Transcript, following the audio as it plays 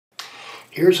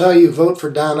Here's how you vote for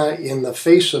Donna in the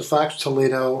Face of Fox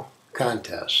Toledo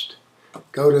contest.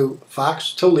 Go to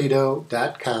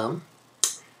foxtoledo.com.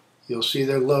 You'll see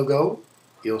their logo.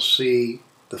 You'll see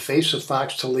the Face of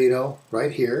Fox Toledo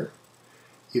right here.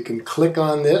 You can click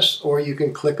on this or you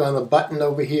can click on the button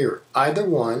over here. Either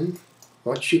one,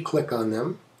 once you click on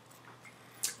them,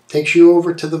 takes you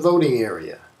over to the voting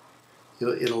area.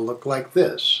 It'll look like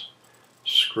this.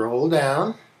 Scroll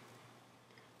down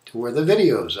to where the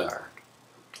videos are.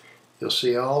 You'll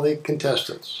see all the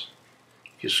contestants.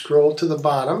 If you scroll to the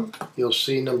bottom, you'll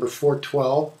see number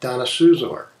 412, Donna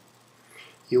Suzor.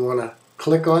 You want to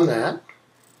click on that.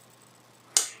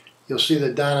 You'll see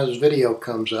that Donna's video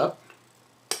comes up.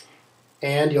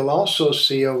 And you'll also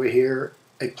see over here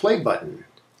a play button.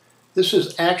 This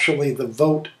is actually the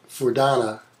Vote for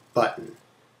Donna button,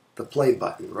 the play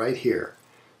button right here.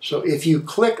 So if you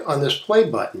click on this play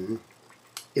button,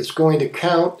 it's going to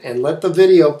count and let the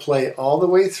video play all the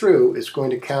way through. It's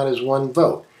going to count as one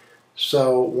vote.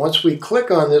 So once we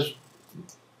click on this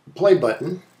play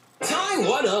button, Tie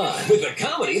one on with a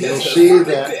comedy you'll see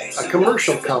that a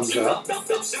commercial comes up.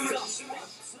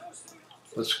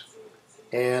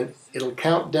 And it'll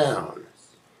count down.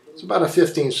 It's about a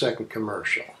 15-second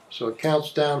commercial. So it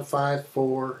counts down 5,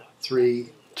 4, 3,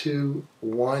 2,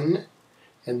 1,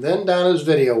 and then Donna's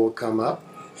video will come up.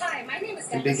 Hi, my name is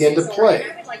and begin to play.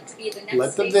 I would like to be the next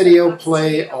Let the video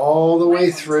play all the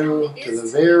way through to the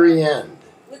very end.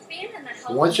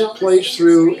 Once it plays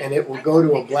through and it will go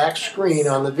to a black screen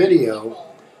on the video,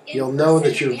 you'll know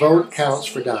that your vote counts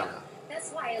for Donna.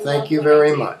 Thank you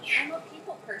very much. I'm a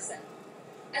people person.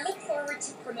 I look forward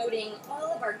to promoting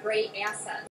all of our great assets.